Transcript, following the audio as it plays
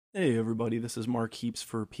Hey everybody, this is Mark Heaps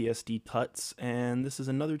for PSD Tuts, and this is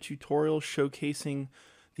another tutorial showcasing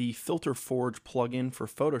the Filter Forge plugin for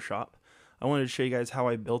Photoshop. I wanted to show you guys how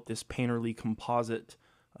I built this painterly composite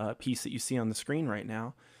piece that you see on the screen right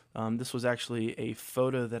now. This was actually a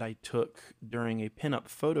photo that I took during a pinup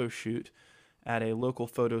photo shoot at a local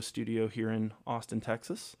photo studio here in Austin,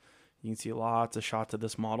 Texas. You can see lots of shots of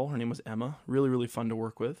this model. Her name was Emma. Really fun to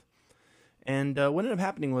work with. And what ended up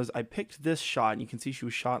happening was I picked this shot, and you can see she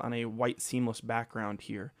was shot on a white seamless background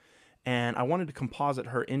here. And I wanted to composite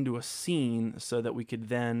her into a scene so that we could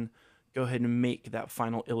then go ahead and make that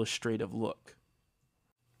final illustrative look.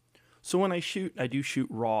 So when I shoot, I do shoot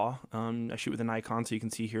raw. I shoot with an icon, so you can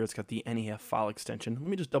see here it's got the NEF file extension. Let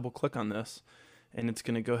me just double click on this, and it's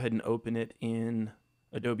going to go ahead and open it in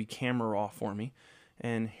Adobe Camera Raw for me.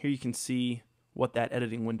 And here you can see what that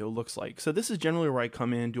editing window looks like. So this is generally where I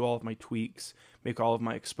come in, do all of my tweaks, make all of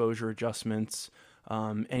my exposure adjustments,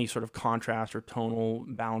 any sort of contrast or tonal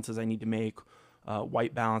balances I need to make,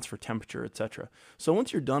 white balance for temperature, etc. So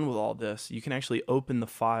once you're done with all this, you can actually open the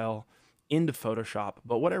file into Photoshop.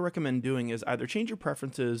 But what I recommend doing is either change your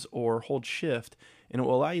preferences or hold shift, and it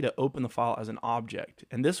will allow you to open the file as an object.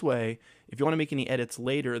 And this way, if you want to make any edits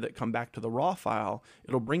later that come back to the raw file,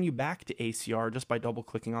 it'll bring you back to ACR just by double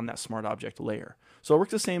clicking on that smart object layer. So it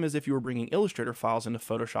works the same as if you were bringing Illustrator files into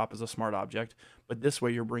Photoshop as a smart object, but this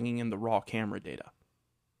way you're bringing in the raw camera data.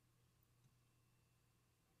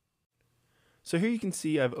 So here you can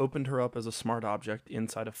see I've opened her up as a smart object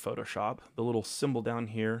inside of Photoshop. The little symbol down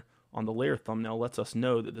here on the layer thumbnail lets us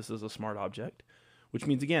know that this is a smart object, which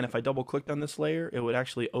means, again, if I double clicked on this layer, it would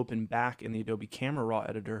actually open back in the Adobe Camera Raw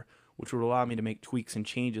editor, which would allow me to make tweaks and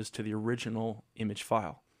changes to the original image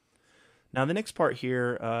file. Now the next part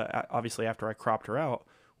here, obviously after I cropped her out,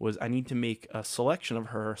 was I need to make a selection of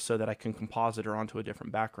her so that I can composite her onto a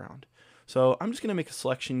different background. So I'm just going to make a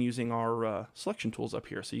selection using our selection tools up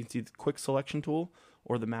here. So you can see the quick selection tool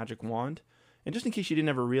or the magic wand. And just in case you didn't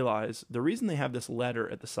ever realize, the reason they have this letter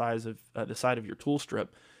at the side of your tool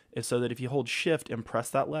strip is so that if you hold shift and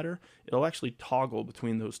press that letter, it'll actually toggle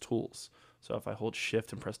between those tools. So if I hold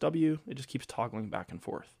shift and press W, it just keeps toggling back and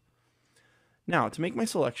forth. Now to make my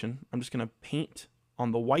selection, I'm just going to paint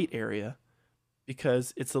on the white area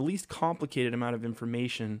because it's the least complicated amount of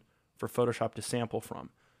information for Photoshop to sample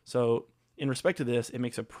from. So in respect to this, it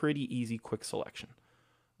makes a pretty easy quick selection.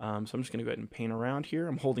 So I'm just going to go ahead and paint around here.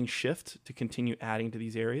 I'm holding shift to continue adding to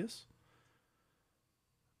these areas.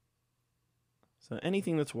 So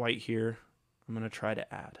anything that's white here, I'm going to try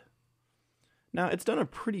to add. Now it's done a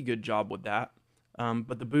pretty good job with that,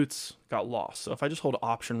 but the boots got lost. So if I just hold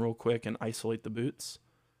Option real quick and isolate the boots,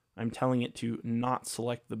 I'm telling it to not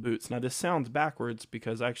select the boots. Now this sounds backwards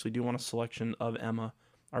because I actually do want a selection of Emma,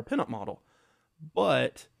 our pinup model.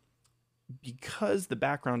 But because the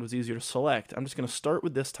background was easier to select, I'm just going to start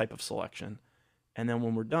with this type of selection, and then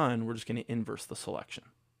when we're done, we're just going to inverse the selection.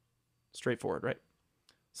 Straightforward, right?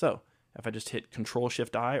 So if I just hit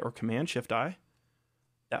Control-Shift-I or Command-Shift-I,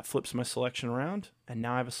 that flips my selection around, and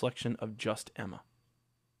now I have a selection of just Emma.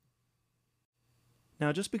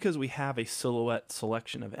 Now, just because we have a silhouette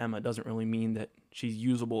selection of Emma doesn't really mean that she's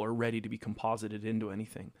usable or ready to be composited into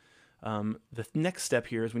anything. The next step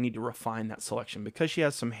here is we need to refine that selection. Because she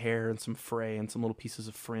has some hair and some fray and some little pieces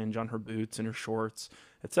of fringe on her boots and her shorts,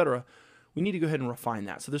 etc., we need to go ahead and refine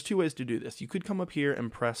that. So there's two ways to do this. You could come up here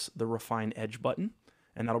and press the Refine Edge button,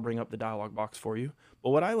 and that'll bring up the dialog box for you. But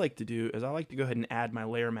what I like to do is I like to go ahead and add my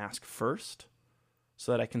layer mask first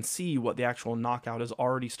so that I can see what the actual knockout is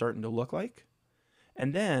already starting to look like.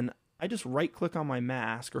 And then I just right-click on my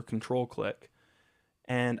mask or control-click,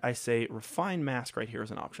 and I say Refine Mask right here as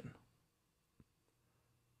an option.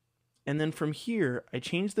 And then from here, I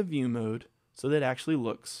change the view mode so that it actually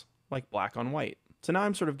looks like black on white. So now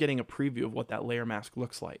I'm sort of getting a preview of what that layer mask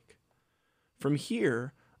looks like. From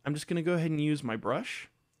here, I'm just going to go ahead and use my brush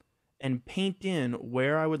and paint in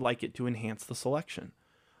where I would like it to enhance the selection.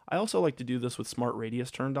 I also like to do this with Smart Radius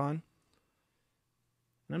turned on.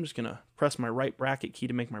 And I'm just going to press my right bracket key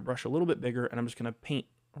to make my brush a little bit bigger, and I'm just going to paint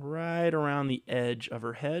right around the edge of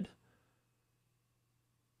her head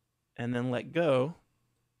and then let go.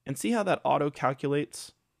 And see how that auto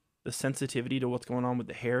calculates the sensitivity to what's going on with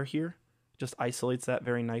the hair here? It just isolates that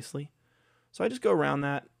very nicely. So I just go around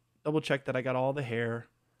that, double check that I got all the hair.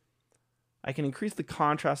 I can increase the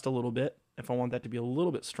contrast a little bit if I want that to be a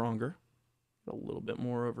little bit stronger. A little bit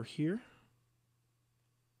more over here.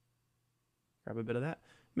 Grab a bit of that.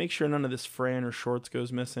 Make sure none of this fray in her shorts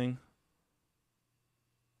goes missing.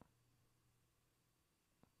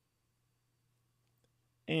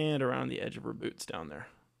 And around the edge of her boots down there.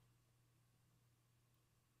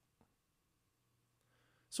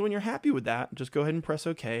 So when you're happy with that, just go ahead and press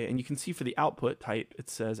OK, and you can see for the output type, it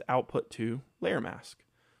says output to layer mask.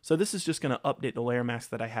 So this is just going to update the layer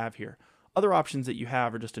mask that I have here. Other options that you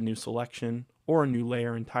have are just a new selection or a new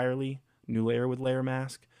layer entirely, new layer with layer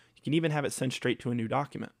mask. You can even have it sent straight to a new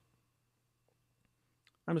document.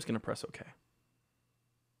 I'm just going to press OK.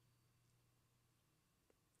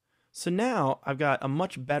 So now I've got a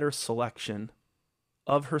much better selection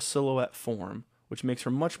of her silhouette form, which makes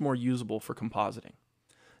her much more usable for compositing.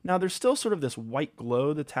 Now there's still sort of this white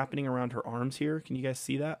glow that's happening around her arms here. Can you guys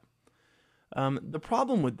see that? The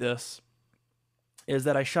problem with this is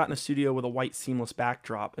that I shot in a studio with a white seamless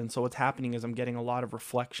backdrop, and so what's happening is I'm getting a lot of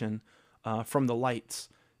reflection from the lights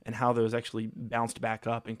and how those actually bounced back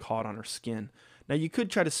up and caught on her skin. Now you could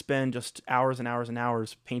try to spend just hours and hours and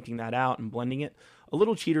hours painting that out and blending it. A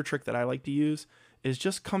little cheater trick that I like to use is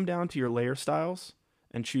just come down to your layer styles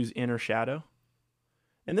and choose inner shadow.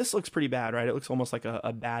 And this looks pretty bad, right? It looks almost like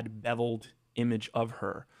a bad beveled image of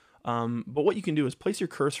her. But what you can do is place your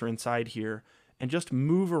cursor inside here and just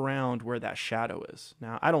move around where that shadow is.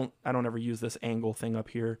 Now, I don't ever use this angle thing up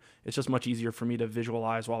here. It's just much easier for me to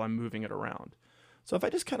visualize while I'm moving it around. So if I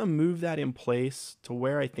just kind of move that in place to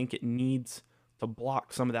where I think it needs to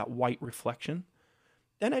block some of that white reflection,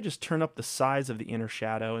 then I just turn up the size of the inner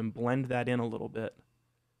shadow and blend that in a little bit,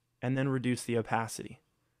 and then reduce the opacity.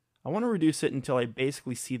 I want to reduce it until I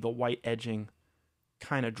basically see the white edging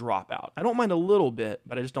kind of drop out. I don't mind a little bit,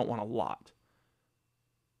 but I just don't want a lot.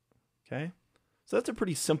 Okay, so that's a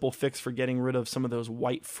pretty simple fix for getting rid of some of those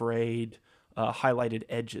white frayed, highlighted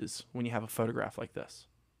edges when you have a photograph like this.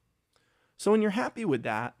 So when you're happy with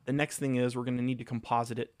that, the next thing is we're going to need to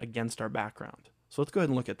composite it against our background. So let's go ahead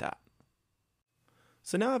and look at that.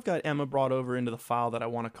 So now I've got Emma brought over into the file that I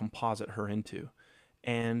want to composite her into.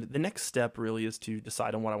 And the next step really is to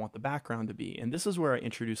decide on what I want the background to be. And this is where I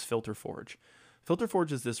introduce Filter Forge. Filter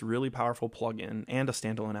Forge is this really powerful plugin and a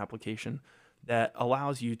standalone application that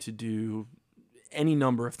allows you to do any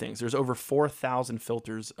number of things. There's over 4,000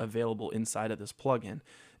 filters available inside of this plugin.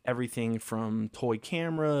 Everything from toy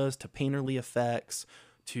cameras to painterly effects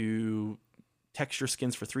to texture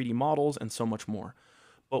skins for 3D models and so much more.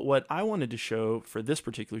 But what I wanted to show for this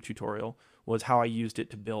particular tutorial was how I used it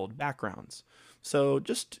to build backgrounds. So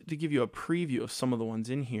just to give you a preview of some of the ones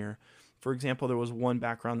in here, for example, there was one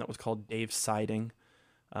background that was called Dave's Siding.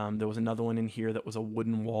 There was another one in here that was a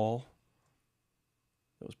wooden wall.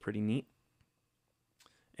 That was pretty neat.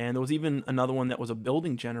 And there was even another one that was a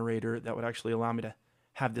building generator that would actually allow me to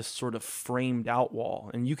have this sort of framed out wall.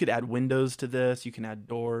 And you could add windows to this, you can add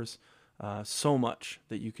doors, so much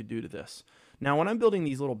that you could do to this. Now, when I'm building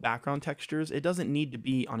these little background textures, it doesn't need to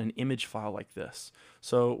be on an image file like this.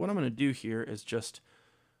 So what I'm going to do here is just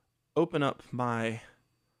open up my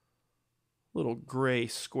little gray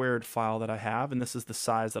squared file that I have, and this is the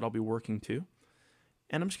size that I'll be working to.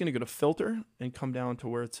 And I'm just going to go to Filter and come down to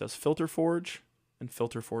where it says Filter Forge and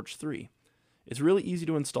Filter Forge 3. It's really easy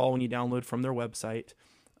to install when you download from their website.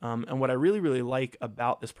 And what I really like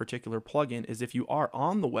about this particular plugin is if you are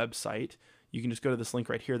on the website, you can just go to this link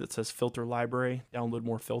right here that says Filter Library, download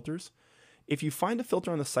more filters. If you find a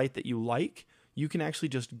filter on the site that you like, you can actually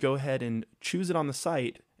just go ahead and choose it on the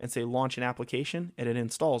site and say launch an application, and it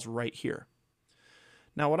installs right here.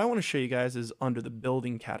 Now what I want to show you guys is under the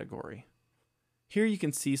building category. Here you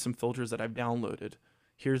can see some filters that I've downloaded.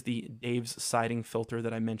 Here's the Dave's Siding filter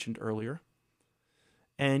that I mentioned earlier.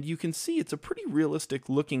 And you can see it's a pretty realistic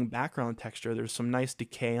looking background texture. There's some nice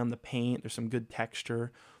decay on the paint, there's some good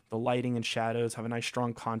texture. The lighting and shadows have a nice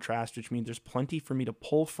strong contrast, which means there's plenty for me to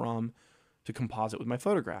pull from to composite with my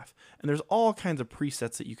photograph. And there's all kinds of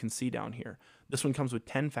presets that you can see down here. This one comes with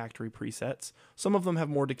 10 factory presets. Some of them have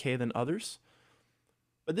more decay than others.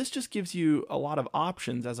 But this just gives you a lot of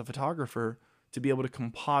options as a photographer to be able to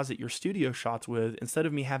composite your studio shots with, instead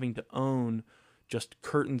of me having to own just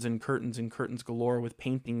curtains and curtains and curtains galore with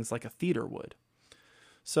paintings like a theater would.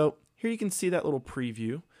 So here you can see that little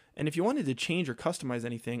preview. And if you wanted to change or customize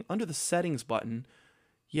anything, under the settings button,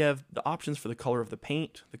 you have the options for the color of the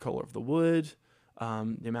paint, the color of the wood,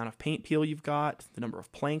 the amount of paint peel you've got, the number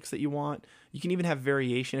of planks that you want. You can even have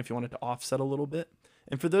variation if you wanted to offset a little bit.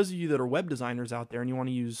 And for those of you that are web designers out there and you want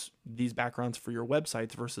to use these backgrounds for your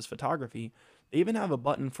websites versus photography, they even have a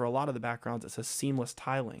button for a lot of the backgrounds that says seamless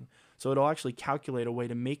tiling. So it'll actually calculate a way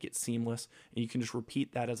to make it seamless, and you can just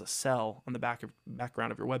repeat that as a cell on the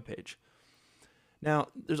background of your web page. Now,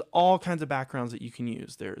 there's all kinds of backgrounds that you can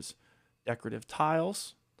use. There's decorative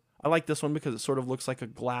tiles. I like this one because it sort of looks like a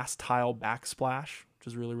glass tile backsplash, which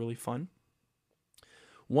is really fun.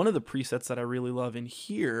 One of the presets that I really love in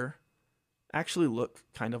here actually look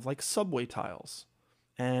kind of like subway tiles.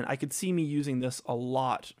 And I could see me using this a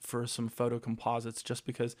lot for some photo composites just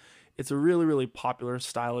because it's a really, really popular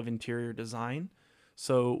style of interior design.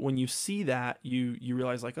 So when you see that, you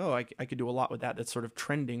realize like, oh, I could do a lot with that. That's sort of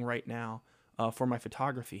trending right now for my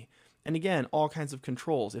photography. And again, all kinds of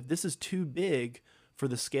controls. If this is too big for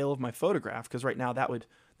the scale of my photograph, because right now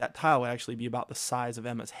that tile would actually be about the size of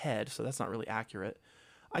Emma's head, so that's not really accurate.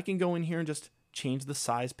 I can go in here and just change the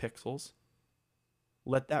size pixels,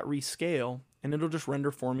 let that rescale, and it'll just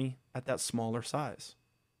render for me at that smaller size.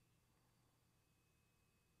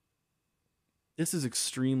 This is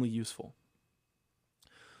extremely useful.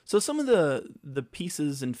 So some of the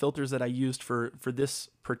pieces and filters that I used for this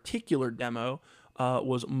particular demo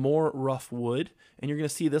was more rough wood, and you're going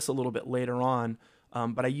to see this a little bit later on,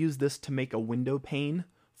 but I used this to make a window pane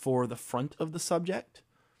for the front of the subject.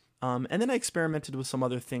 And then I experimented with some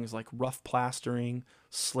other things like rough plastering,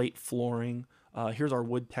 slate flooring. Here's our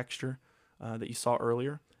wood texture that you saw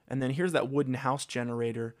earlier. And then here's that wooden house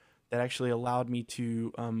generator that actually allowed me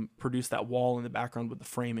to produce that wall in the background with the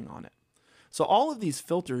framing on it. So all of these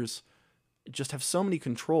filters just have so many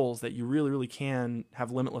controls that you really, really can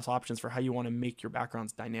have limitless options for how you want to make your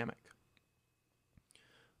backgrounds dynamic.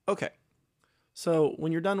 Okay, so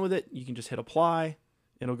when you're done with it, you can just hit apply.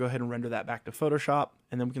 It'll go ahead and render that back to Photoshop,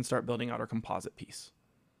 and then we can start building out our composite piece.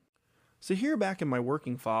 So here back in my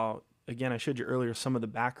working file, again, I showed you earlier some of the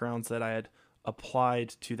backgrounds that I had applied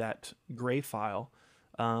to that gray file.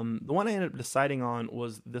 The one I ended up deciding on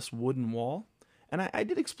was this wooden wall. And I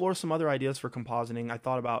did explore some other ideas for compositing. I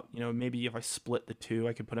thought about, maybe if I split the two,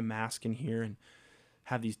 I could put a mask in here and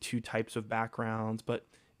have these two types of backgrounds. But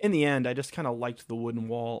in the end, I just kind of liked the wooden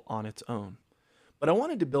wall on its own. But I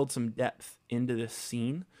wanted to build some depth into this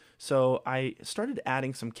scene. So I started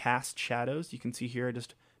adding some cast shadows. You can see here I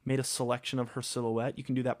just made a selection of her silhouette. You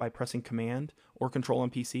can do that by pressing Command or Control on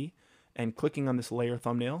PC and clicking on this layer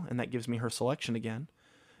thumbnail, and that gives me her selection again.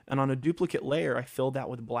 And on a duplicate layer, I filled that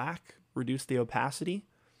with black, reduced the opacity.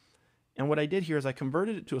 And what I did here is I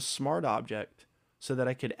converted it to a smart object so that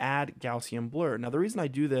I could add Gaussian blur. Now the reason I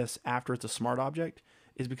do this after it's a smart object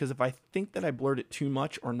is because if I think that I blurred it too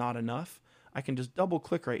much or not enough, I can just double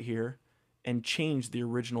click right here and change the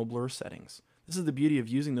original blur settings. This is the beauty of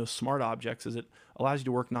using those smart objects, is it allows you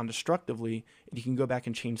to work non-destructively and you can go back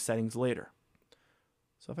and change settings later.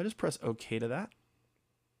 So if I just press OK to that,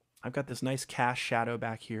 I've got this nice cast shadow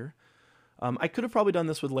back here. I could have probably done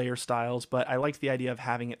this with layer styles, but I liked the idea of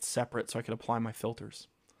having it separate so I could apply my filters.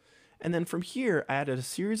 And then from here, I added a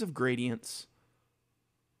series of gradients.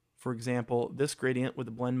 For example, this gradient with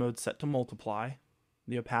the blend mode set to multiply.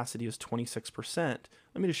 The opacity is 26%.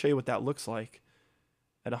 Let me just show you what that looks like.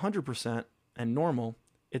 At 100% and normal,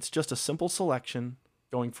 it's just a simple selection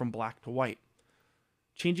going from black to white.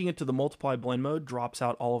 Changing it to the multiply blend mode drops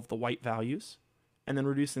out all of the white values. And then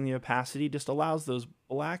reducing the opacity just allows those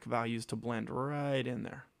black values to blend right in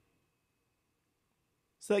there.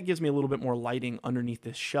 So that gives me a little bit more lighting underneath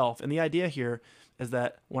this shelf. And the idea here is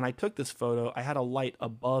that when I took this photo, I had a light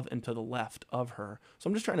above and to the left of her. So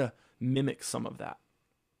I'm just trying to mimic some of that.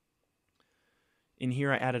 In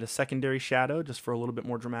here, I added a secondary shadow just for a little bit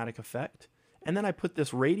more dramatic effect. And then I put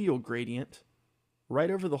this radial gradient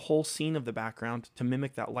right over the whole scene of the background to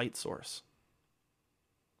mimic that light source.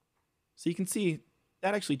 So you can see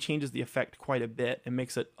that actually changes the effect quite a bit and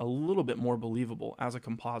makes it a little bit more believable as a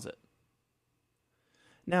composite.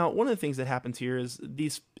 Now, one of the things that happens here is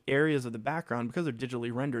these areas of the background, because they're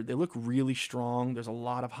digitally rendered, they look really strong. There's a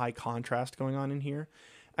lot of high contrast going on in here.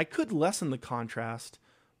 I could lessen the contrast,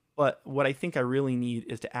 but what I think I really need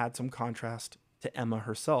is to add some contrast to Emma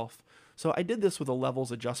herself. So I did this with a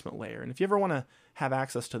levels adjustment layer. And if you ever want to have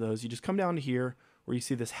access to those, you just come down to here where you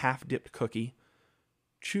see this half-dipped cookie,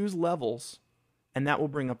 choose levels, and that will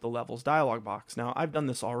bring up the levels dialog box. Now, I've done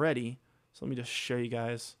this already, so let me just show you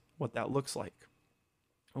guys what that looks like.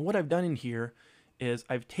 And what I've done in here is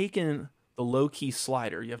I've taken the low key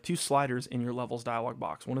slider. You have two sliders in your levels dialog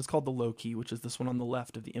box. One is called the low key, which is this one on the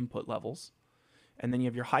left of the input levels. And then you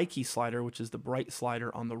have your high key slider, which is the bright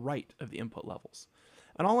slider on the right of the input levels.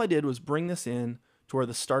 And all I did was bring this in to where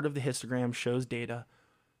the start of the histogram shows data,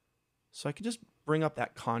 so I could just bring up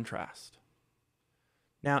that contrast.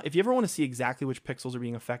 Now, if you ever want to see exactly which pixels are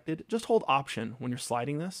being affected, just hold Option when you're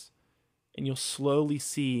sliding this, and you'll slowly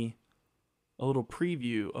see a little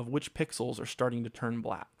preview of which pixels are starting to turn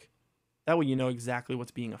black. That way you know exactly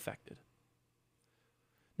what's being affected.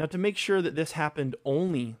 Now, to make sure that this happened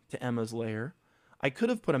only to Emma's layer, I could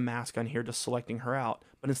have put a mask on here just selecting her out,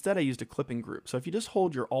 but instead I used a clipping group. So if you just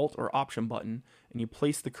hold your Alt or Option button and you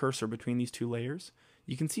place the cursor between these two layers,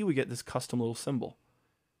 you can see we get this custom little symbol.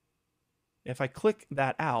 If I click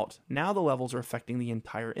that out, now the levels are affecting the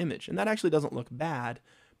entire image. And that actually doesn't look bad,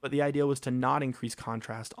 but the idea was to not increase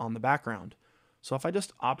contrast on the background. So if I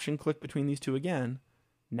just option click between these two again,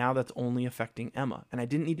 now that's only affecting Emma. And I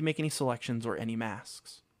didn't need to make any selections or any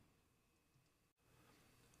masks.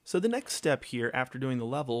 So the next step here after doing the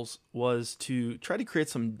levels was to try to create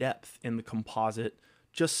some depth in the composite,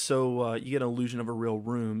 just so you get an illusion of a real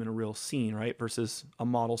room and a real scene, right? Versus a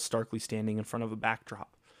model starkly standing in front of a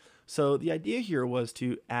backdrop. So the idea here was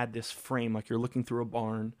to add this frame like you're looking through a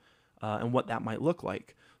barn and what that might look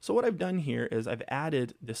like. So what I've done here is I've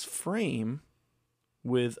added this frame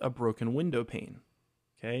with a broken window pane.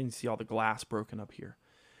 Okay, and you see all the glass broken up here.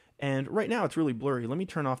 And right now it's really blurry. Let me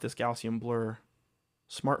turn off this Gaussian blur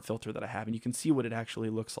smart filter that I have, and you can see what it actually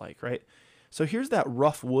looks like, right? So here's that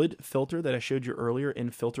rough wood filter that I showed you earlier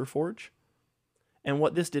in Filter Forge. And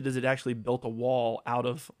what this did is it actually built a wall out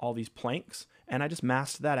of all these planks, and I just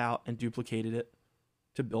masked that out and duplicated it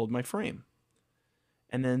to build my frame.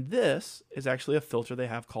 And then this is actually a filter they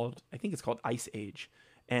have called, I think it's called Ice Age.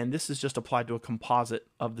 And this is just applied to a composite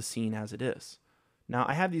of the scene as it is. Now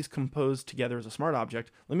I have these composed together as a smart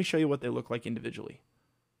object. Let me show you what they look like individually.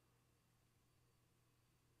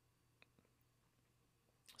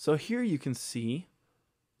 So here you can see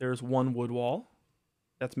there's one wood wall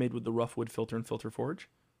that's made with the rough wood filter in Filter Forge.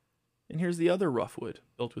 And here's the other rough wood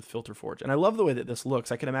built with Filter Forge. And I love the way that this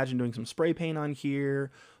looks. I can imagine doing some spray paint on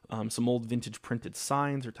here, some old vintage printed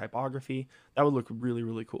signs or typography. That would look really,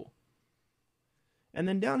 really cool. And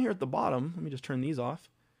then down here at the bottom, let me just turn these off,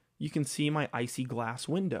 you can see my icy glass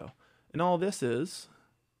window. And all this is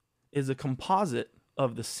a composite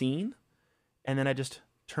of the scene. And then I just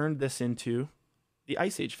turned this into the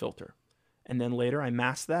Ice Age filter. And then later I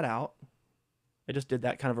masked that out. I just did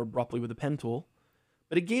that kind of abruptly with a pen tool.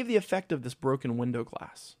 But it gave the effect of this broken window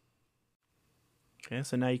glass. Okay,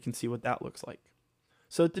 so now you can see what that looks like.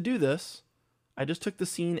 So to do this, I just took the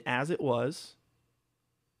scene as it was,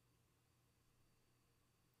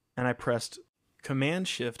 and I pressed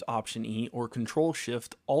Command-Shift-Option-E or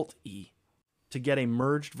Control-Shift-Alt-E to get a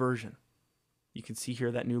merged version. You can see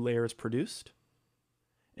here that new layer is produced.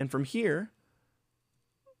 And from here,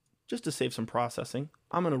 just to save some processing,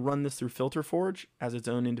 I'm going to run this through Filter Forge as its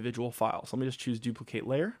own individual file. So let me just choose Duplicate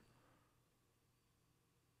Layer,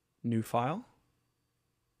 New File.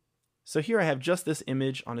 So here I have just this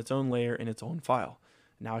image on its own layer in its own file.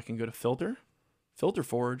 Now I can go to Filter, Filter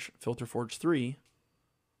Forge 3,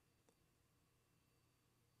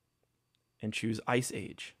 and choose Ice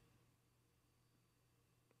Age.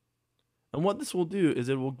 And what this will do is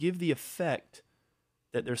it will give the effect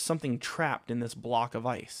that there's something trapped in this block of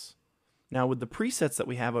ice. Now with the presets that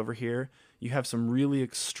we have over here, you have some really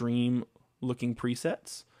extreme looking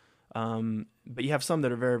presets, but you have some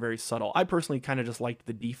that are very, very subtle. I personally kind of just liked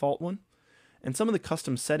the default one. And some of the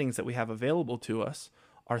custom settings that we have available to us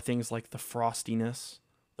are things like the frostiness,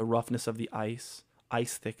 the roughness of the ice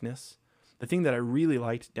thickness. The thing that I really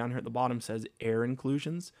liked down here at the bottom says air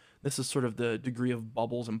inclusions. This is sort of the degree of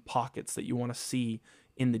bubbles and pockets that you want to see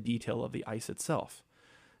in the detail of the ice itself.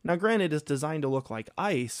 Now granted, it's designed to look like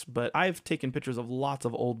ice, but I've taken pictures of lots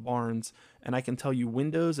of old barns, and I can tell you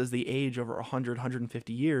windows as they age over 100,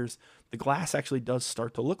 150 years, the glass actually does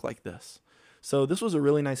start to look like this. So this was a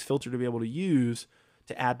really nice filter to be able to use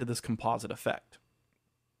to add to this composite effect.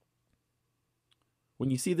 When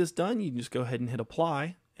you see this done, you can just go ahead and hit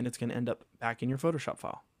apply, and it's going to end up back in your Photoshop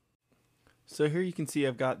file. So here you can see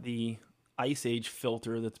I've got the Ice Age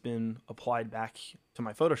filter that's been applied back to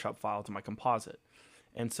my Photoshop file, to my composite.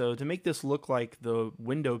 And so to make this look like the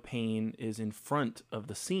window pane is in front of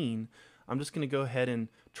the scene, I'm just going to go ahead and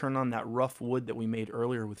turn on that rough wood that we made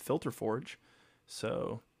earlier with Filter Forge.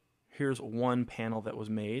 So here's one panel that was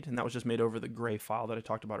made, and that was just made over the gray file that I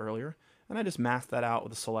talked about earlier. And I just masked that out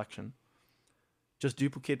with a selection. Just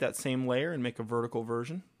duplicate that same layer and make a vertical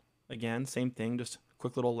version. Again, same thing, just a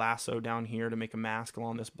quick little lasso down here to make a mask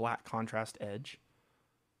along this black contrast edge.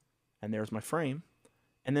 And there's my frame.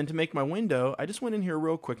 And then to make my window, I just went in here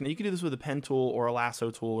real quick. Now you can do this with a pen tool or a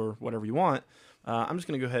lasso tool or whatever you want. I'm just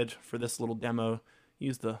going to go ahead for this little demo,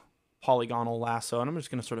 use the polygonal lasso, and I'm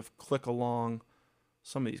just going to sort of click along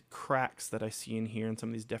some of these cracks that I see in here and some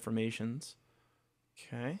of these deformations.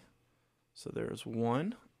 Okay, so there's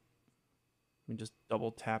one. Let me just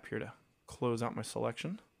double tap here to close out my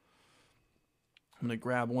selection. I'm going to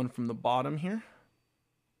grab one from the bottom here.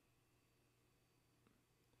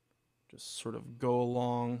 Just sort of go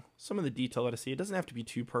along some of the detail that I see. It doesn't have to be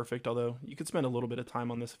too perfect, although you could spend a little bit of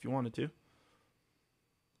time on this if you wanted to.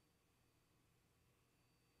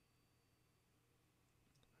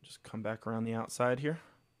 Just come back around the outside here.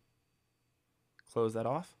 Close that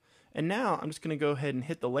off. And now I'm just going to go ahead and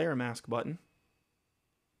hit the layer mask button.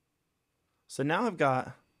 So now I've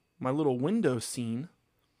got my little window scene,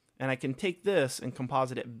 and I can take this and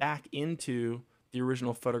composite it back into the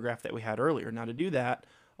original photograph that we had earlier. Now to do that,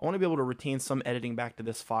 I want to be able to retain some editing back to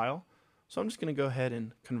this file. So I'm just going to go ahead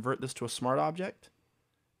and convert this to a smart object,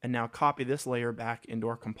 and now copy this layer back into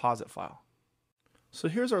our composite file. So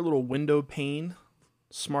here's our little window pane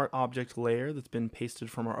smart object layer that's been pasted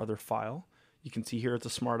from our other file. You can see here it's a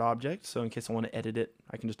smart object, so in case I want to edit it,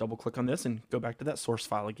 I can just double click on this and go back to that source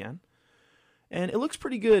file again. And it looks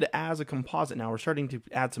pretty good as a composite now. We're starting to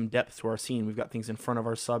add some depth to our scene. We've got things in front of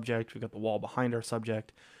our subject, we've got the wall behind our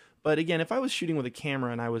subject. But again, if I was shooting with a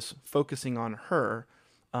camera and I was focusing on her,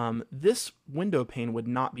 this window pane would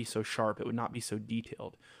not be so sharp, it would not be so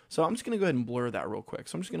detailed. So I'm just going to go ahead and blur that real quick.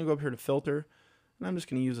 So I'm just going to go up here to Filter, and I'm just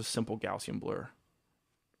going to use a simple Gaussian blur.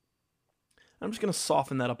 I'm just going to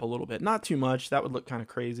soften that up a little bit. Not too much, that would look kind of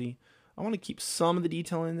crazy. I want to keep some of the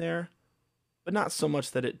detail in there, but not so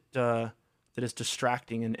much that that is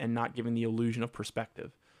distracting and not giving the illusion of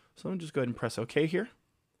perspective. So I'm just go ahead and press OK here.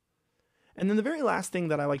 And then the very last thing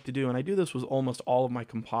that I like to do, and I do this with almost all of my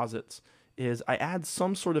composites, is I add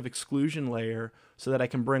some sort of exclusion layer so that I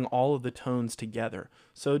can bring all of the tones together.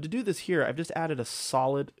 So to do this here, I've just added a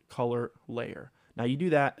solid color layer. Now you do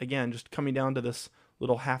that, again, just coming down to this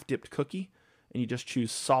little half-dipped cookie, and you just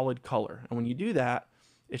choose solid color. And when you do that,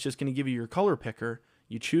 it's just going to give you your color picker.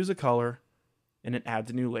 You choose a color, and it adds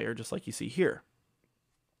a new layer just like you see here.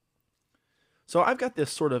 So I've got this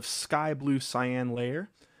sort of sky blue cyan layer,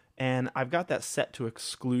 and I've got that set to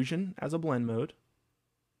exclusion as a blend mode,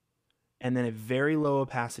 and then a very low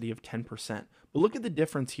opacity of 10%. But look at the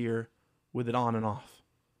difference here with it on and off.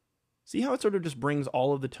 See how it sort of just brings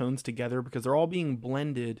all of the tones together because they're all being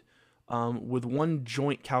blended with one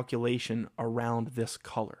joint calculation around this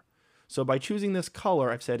color. So by choosing this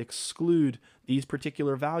color, I've said exclude these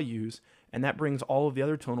particular values, and that brings all of the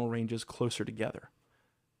other tonal ranges closer together.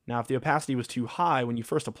 Now, if the opacity was too high, when you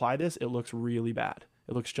first apply this, it looks really bad.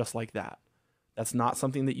 It looks just like that. That's not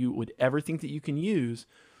something that you would ever think that you can use.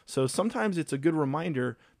 So sometimes it's a good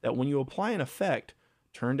reminder that when you apply an effect,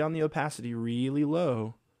 turn down the opacity really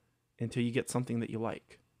low until you get something that you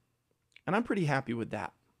like. And I'm pretty happy with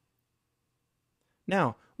that.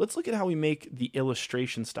 Now, let's look at how we make the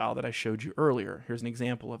illustration style that I showed you earlier. Here's an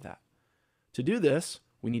example of that. To do this,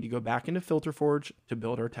 we need to go back into Filter Forge to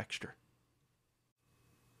build our texture.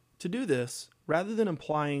 To do this, rather than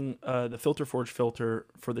applying the Filter Forge filter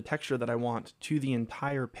for the texture that I want to the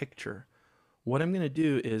entire picture, what I'm going to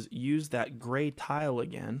do is use that gray tile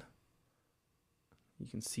again. You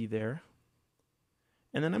can see there.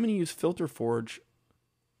 And then I'm going to use Filter Forge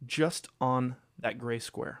just on that gray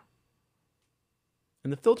square.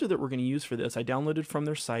 And the filter that we're going to use for this, I downloaded from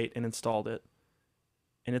their site and installed it.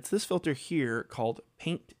 And it's this filter here called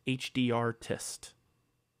Paint HDR Tist.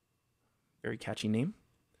 Very catchy name.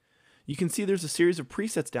 You can see there's a series of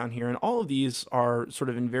presets down here, and all of these are sort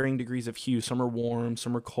of in varying degrees of hue. Some are warm,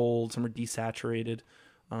 some are cold, some are desaturated,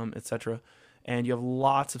 etc. And you have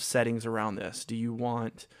lots of settings around this. Do you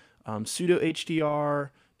want pseudo HDR?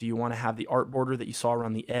 Do you want to have the art border that you saw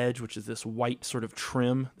around the edge, which is this white sort of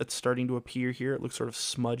trim that's starting to appear here? It looks sort of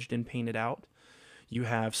smudged and painted out. You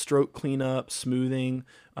have stroke cleanup, smoothing.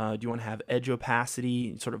 Do you want to have edge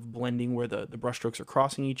opacity, sort of blending where the brush strokes are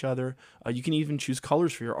crossing each other? You can even choose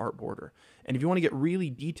colors for your art border. And if you want to get really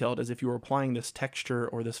detailed, as if you were applying this texture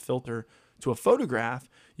or this filter to a photograph,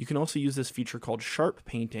 you can also use this feature called sharp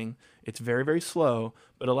painting. It's very, very slow,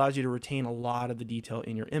 but allows you to retain a lot of the detail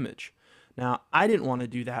in your image. Now, I didn't want to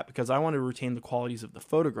do that because I want to retain the qualities of the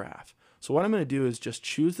photograph. So what I'm going to do is just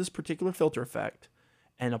choose this particular filter effect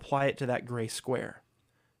and apply it to that gray square.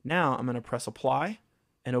 Now I'm going to press apply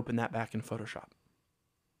and open that back in Photoshop.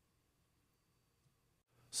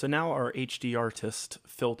 So now our HD Artist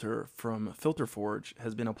filter from Filter Forge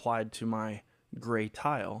has been applied to my gray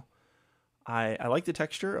tile. I like the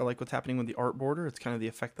texture, I like what's happening with the art border, it's kind of the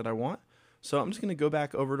effect that I want. So I'm just going to go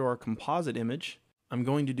back over to our composite image. I'm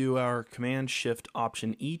going to do our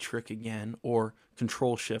Command-Shift-Option-E trick again, or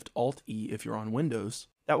Control-Shift-Alt-E if you're on Windows.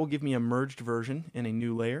 That will give me a merged version in a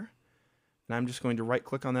new layer. And I'm just going to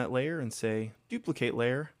right-click on that layer and say Duplicate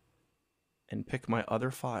Layer, and pick my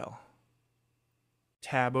other file.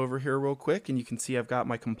 Tab over here real quick, and you can see I've got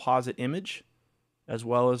my composite image, as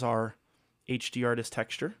well as our HD Artist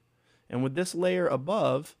texture. And with this layer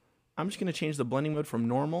above, I'm just going to change the blending mode from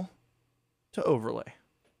normal to overlay.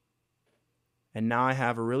 And now I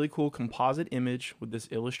have a really cool composite image with this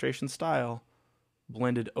illustration style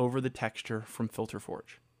blended over the texture from Filter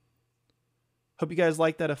Forge. Hope you guys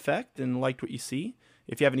liked that effect and liked what you see.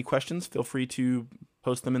 If you have any questions, feel free to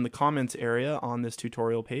post them in the comments area on this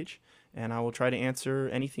tutorial page, and I will try to answer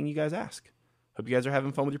anything you guys ask. Hope you guys are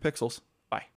having fun with your pixels. Bye.